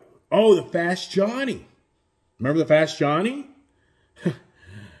 yep. Oh, the Fast Johnny. Remember the Fast Johnny?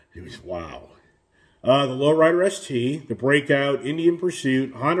 It was wow. The Lowrider ST, the Breakout, Indian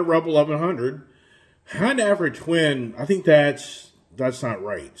Pursuit, Honda Rebel 1100, Honda Everett Twin. I think that's not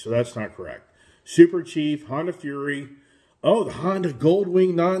right, so that's not correct. Super Chief, Honda Fury. Oh, the Honda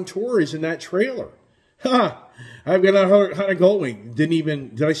Goldwing Non-Tour is in that trailer. Ha! I've got a Honda Goldwing.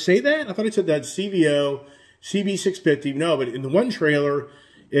 Did I say that? I thought I said that CVO, CB650. No, but in the one trailer,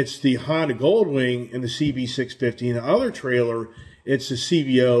 it's the Honda Goldwing and the CB650. In the other trailer, it's the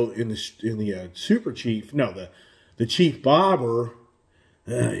CVO in the Super Chief. No, the Chief Bobber.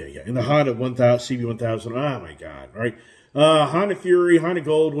 In the Honda 1000, CB1000. Oh my God! All right, Honda Fury, Honda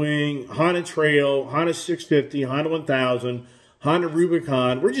Goldwing, Honda Trail, Honda 650, Honda 1000, Honda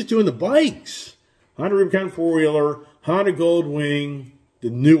Rubicon. We're just doing the bikes. Honda Rubicon 4-wheeler, Honda Goldwing,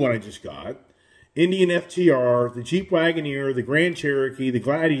 the new one I just got, Indian FTR, the Jeep Wagoneer, the Grand Cherokee, the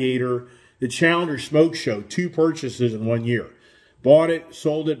Gladiator, the Challenger Smoke Show. 2 purchases in 1 year. Bought it,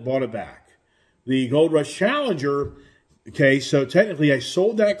 sold it, bought it back. The Gold Rush Challenger, okay, so technically I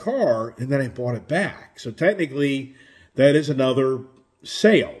sold that car and then I bought it back. So technically that is another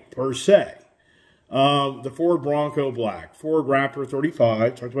sale per se. The Ford Bronco Black, Ford Raptor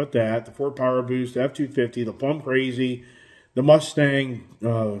 35, talked about that, the Ford Power Boost, the F-250, the Plum Crazy, the Mustang,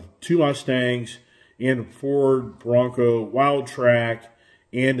 2 Mustangs, and the Ford Bronco Wild Track,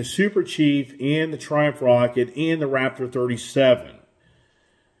 and the Super Chief, and the Triumph Rocket, and the Raptor 37.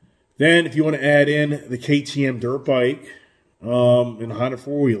 Then if you want to add in the KTM dirt bike, and the Honda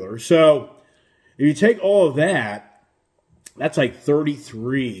 4-wheeler. So if you take all of that, that's like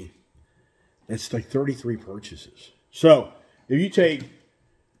 33. That's like 33 purchases. So if you take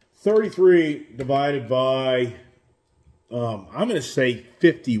 33 divided by, I'm going to say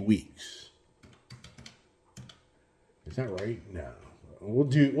 50 weeks. Is that right? No.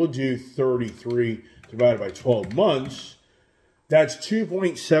 We'll do 33 divided by 12 months. That's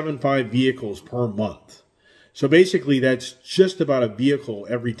 2.75 vehicles per month. So basically, that's just about a vehicle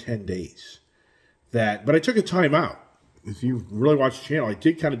every 10 days. But I took a time out. If you really watch the channel, I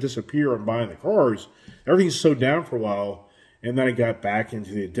did kind of disappear on buying the cars. Everything's slowed down for a while, and then I got back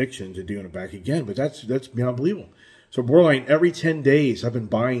into the addiction to doing it back again. But that's been unbelievable. So borderline every 10 days, I've been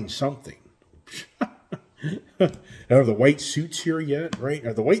buying something. Are the white suits here yet? Right?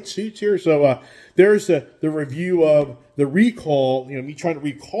 Are the white suits here? So there's the review of the recall. You know, me trying to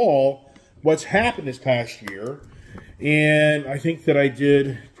recall what's happened this past year, and I think that I did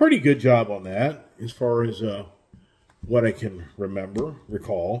a pretty good job on that as far as what I can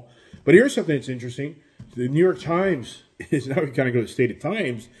recall. But here's something that's interesting. The New York Times is now we kind of go to the State of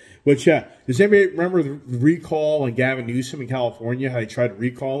Times, which does anybody remember the recall on Gavin Newsom in California? How they tried to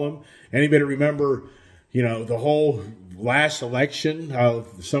recall him? Anybody remember? You know, the whole last election, how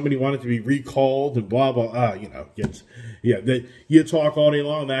somebody wanted to be recalled and blah, blah, you know, you talk all day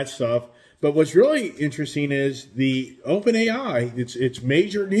long, that stuff. But what's really interesting is the OpenAI, it's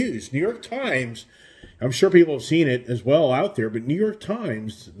major news. New York Times, I'm sure people have seen it as well out there, but New York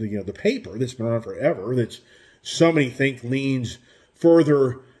Times, the paper that's been around forever, that's so many think leans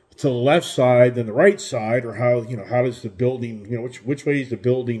further to the left side than the right side, or how does the building, which way is the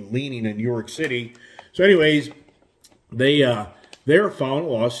building leaning in New York City? So anyways, they're filing a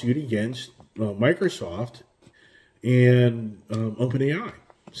lawsuit against Microsoft and OpenAI,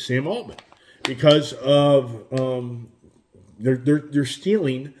 Sam Altman, because of they're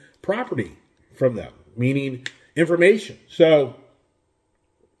stealing property from them, meaning information. So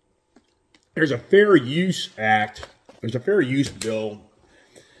there's a Fair Use Act, there's a Fair Use Bill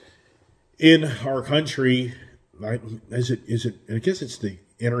in our country. Is it? I guess it's the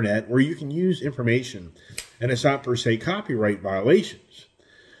internet, where you can use information and it's not per se copyright violations.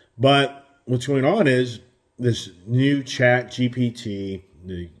 But what's going on is this new Chat GPT,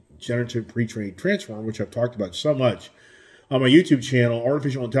 the generative pre-trained transformer, which I've talked about so much on my YouTube channel,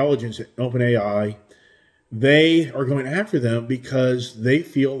 artificial intelligence, OpenAI, they are going after them because they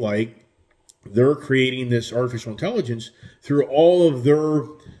feel like they're creating this artificial intelligence through all of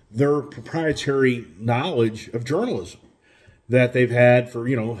their proprietary knowledge of journalism that they've had for,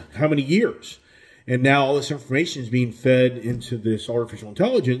 how many years. And now all this information is being fed into this artificial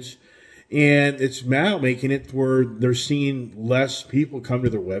intelligence, and it's now making it where they're seeing less people come to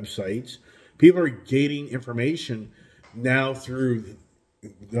their websites. People are getting information now through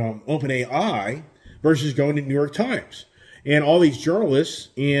OpenAI versus going to New York Times. And all these journalists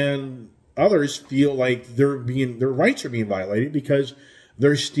and others feel like their rights are being violated because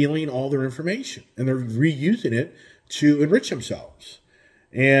they're stealing all their information and they're reusing it to enrich themselves.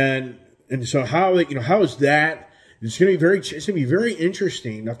 And so how is that? It's going to be very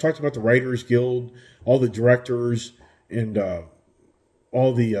interesting. I've talked about the Writers Guild, all the directors and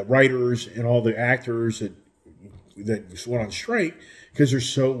all the writers and all the actors that went on strike because they're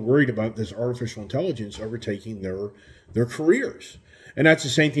so worried about this artificial intelligence overtaking their careers. And that's the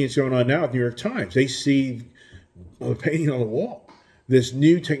same thing that's going on now at the New York Times. They see the painting on the wall. This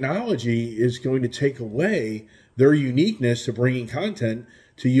new technology is going to take away their uniqueness to bringing content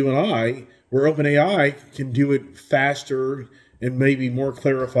to you and I, where OpenAI can do it faster and maybe more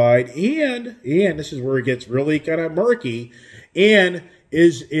clarified. And this is where it gets really kind of murky. And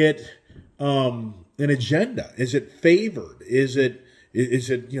is it an agenda? Is it favored? Is it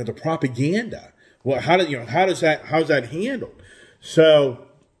the propaganda? Well, how's that handled? So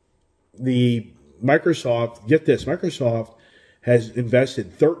the Microsoft, get this, Microsoft has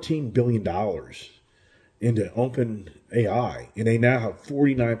invested $13 billion into OpenAI, and they now have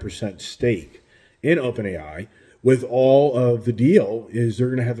 49% stake in OpenAI. With all of the deal is they're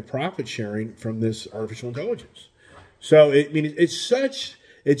going to have the profit sharing from this artificial intelligence. So it's such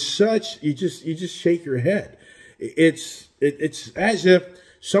you just shake your head. It's as if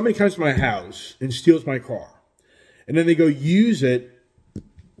somebody comes to my house and steals my car, and then they go use it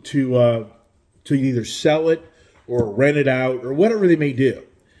to either sell it or rent it out or whatever they may do.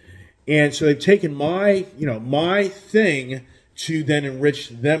 And so they've taken my thing to then enrich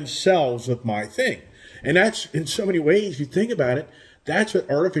themselves with my thing. And that's, in so many ways, you think about it, that's what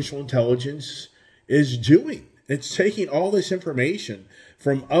artificial intelligence is doing. It's taking all this information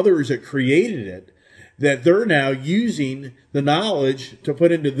from others that created it, that they're now using the knowledge to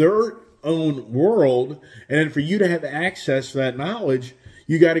put into their own world. And then for you to have access to that knowledge,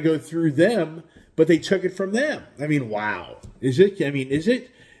 you got to go through them, but they took it from them. I mean, wow. We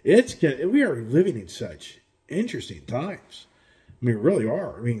are living in such interesting times. I mean, we really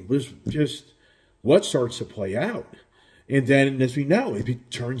are. I mean, this just what starts to play out. And then, as we know, it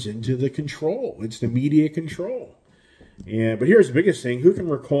turns into the control. It's the media control. But here's the biggest thing. Who can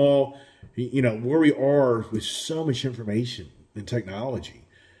recall, where we are with so much information and technology?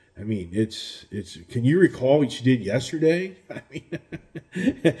 I mean, can you recall what you did yesterday? I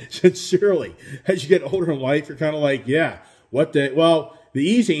mean, sincerely, as you get older in life, you're kind of like, yeah, the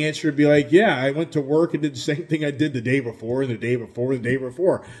easy answer would be like, yeah, I went to work and did the same thing I did the day before and the day before and the day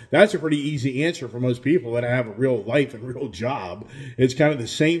before. That's a pretty easy answer for most people that have a real life and real job. It's kind of the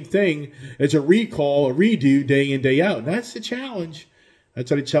same thing. It's a recall, a redo day in, day out. And that's the challenge.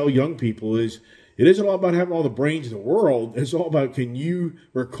 That's what I tell young people is it isn't all about having all the brains in the world. It's all about, can you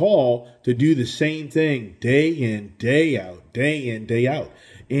recall to do the same thing day in, day out, day in, day out.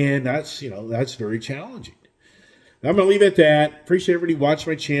 And that's very challenging. I'm going to leave it at that. Appreciate everybody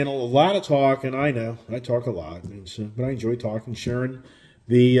watching my channel. A lot of talk, and I know I talk a lot, but I enjoy talking, sharing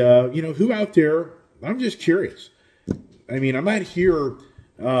the, who out there. I'm just curious. I mean, I'm not here.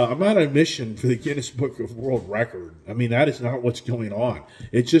 I'm not on a mission for the Guinness Book of World Record. I mean, that is not what's going on.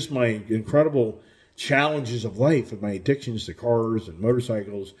 It's just my incredible challenges of life and my addictions to cars and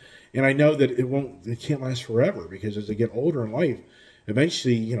motorcycles. And I know that it can't last forever because as I get older in life,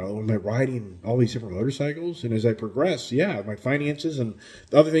 eventually, am I riding all these different motorcycles? And as I progress, my finances and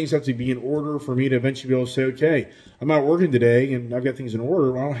the other things have to be in order for me to eventually be able to say, okay, I'm not working today and I've got things in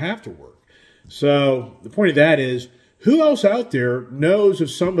order. I don't have to work. So the point of that is, who else out there knows of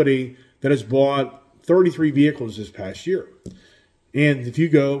somebody that has bought 33 vehicles this past year? And if you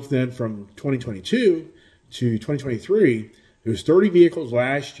go then from 2022 to 2023, there was 30 vehicles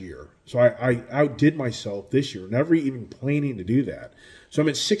last year. So I outdid myself this year, never even planning to do that. So I'm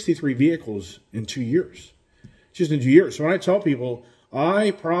at 63 vehicles in 2 years, just in 2 years. So when I tell people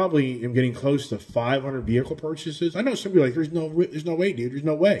I probably am getting close to 500 vehicle purchases, I know some people are like, there's no way, dude, there's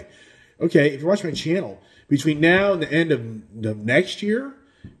no way. Okay, if you watch my channel, between now and the end of next year,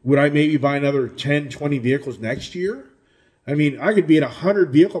 would I maybe buy another 10, 20 vehicles next year? I mean, I could be at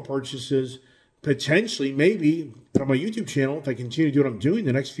 100 vehicle purchases potentially, maybe, on my YouTube channel if I continue to do what I'm doing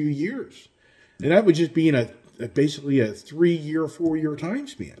the next few years. And that would just be in basically a 3-year, 4-year time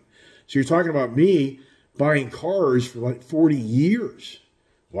span. So you're talking about me buying cars for like 40 years.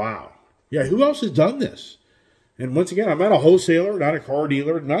 Wow. Yeah, who else has done this? And once again, I'm not a wholesaler, not a car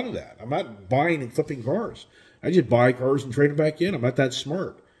dealer, none of that. I'm not buying and flipping cars. I just buy cars and trade them back in. I'm not that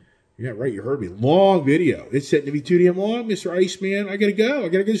smart. Yeah, right, you heard me. Long video. It's setting to be too damn long, Mr. Iceman. I got to go. I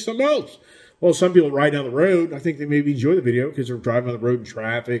got to do something else. Well, some people ride down the road. I think they maybe enjoy the video because they're driving on the road in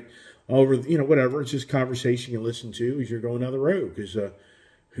traffic, over, whatever. It's just conversation you listen to as you're going down the road. Because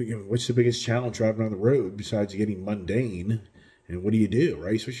what's the biggest challenge driving on the road besides getting mundane? And what do you do,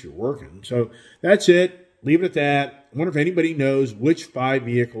 right? Especially if you're working. So that's it. Leave it at that. I wonder if anybody knows which 5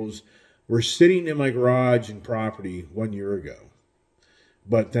 vehicles were sitting in my garage and property 1 year ago.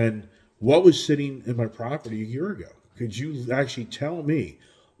 But then what was sitting in my property a year ago? Could you actually tell me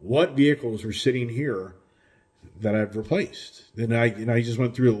what vehicles were sitting here that I've replaced? Then I just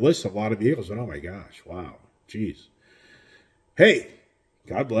went through a list of a lot of vehicles, and oh my gosh, wow, geez. Hey,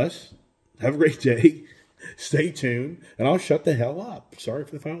 God bless. Have a great day. Stay tuned, and I'll shut the hell up. Sorry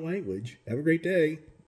for the foul language. Have a great day.